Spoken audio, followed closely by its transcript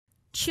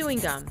chewing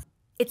gum.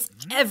 It's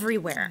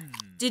everywhere.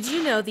 Did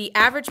you know the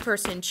average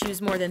person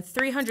chews more than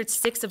 300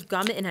 sticks of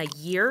gum in a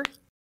year?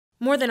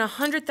 More than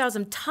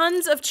 100,000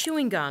 tons of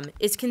chewing gum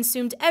is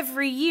consumed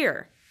every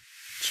year.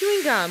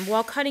 Chewing gum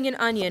while cutting an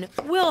onion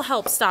will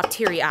help stop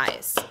teary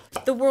eyes.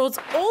 The world's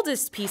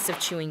oldest piece of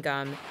chewing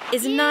gum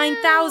is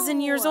 9,000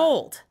 years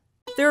old.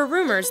 There are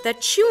rumors that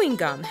chewing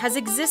gum has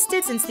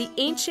existed since the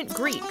ancient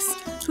Greeks,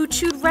 who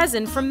chewed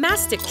resin from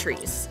mastic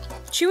trees.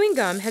 Chewing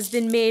gum has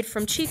been made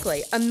from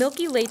chicle, a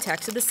milky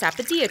latex of the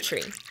sapodilla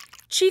tree.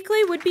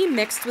 Chicle would be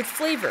mixed with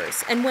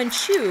flavors, and when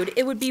chewed,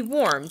 it would be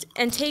warmed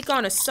and take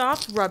on a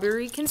soft,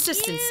 rubbery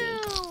consistency.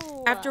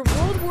 Ew. After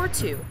World War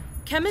II,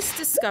 chemists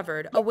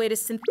discovered a way to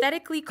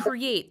synthetically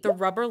create the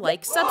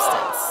rubber-like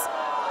substance.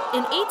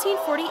 In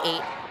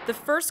 1848, the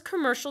first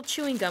commercial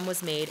chewing gum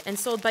was made and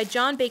sold by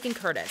John Bacon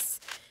Curtis.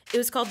 It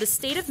was called the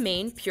State of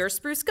Maine Pure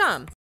Spruce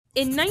Gum.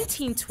 In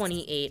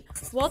 1928,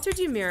 Walter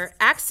Dumur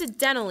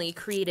accidentally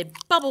created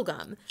bubble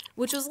gum,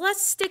 which was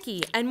less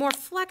sticky and more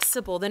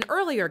flexible than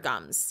earlier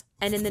gums.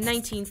 And in the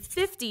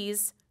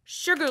 1950s,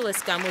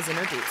 sugarless gum was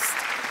introduced.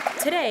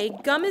 Today,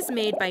 gum is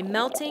made by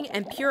melting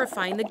and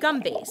purifying the gum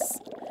base.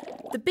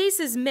 The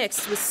base is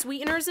mixed with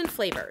sweeteners and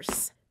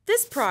flavors.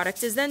 This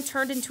product is then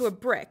turned into a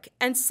brick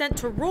and sent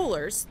to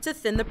rollers to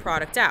thin the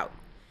product out.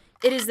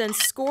 It is then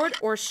scored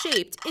or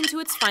shaped into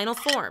its final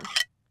form.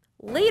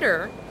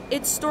 Later,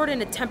 it's stored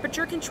in a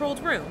temperature-controlled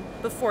room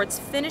before its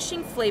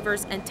finishing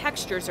flavors and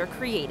textures are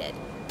created.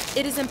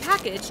 It is then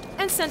packaged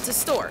and sent to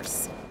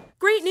stores.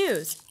 Great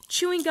news!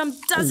 Chewing gum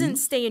doesn't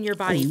stay in your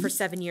body for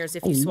 7 years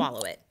if you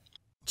swallow it.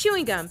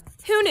 Chewing gum,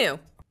 who knew?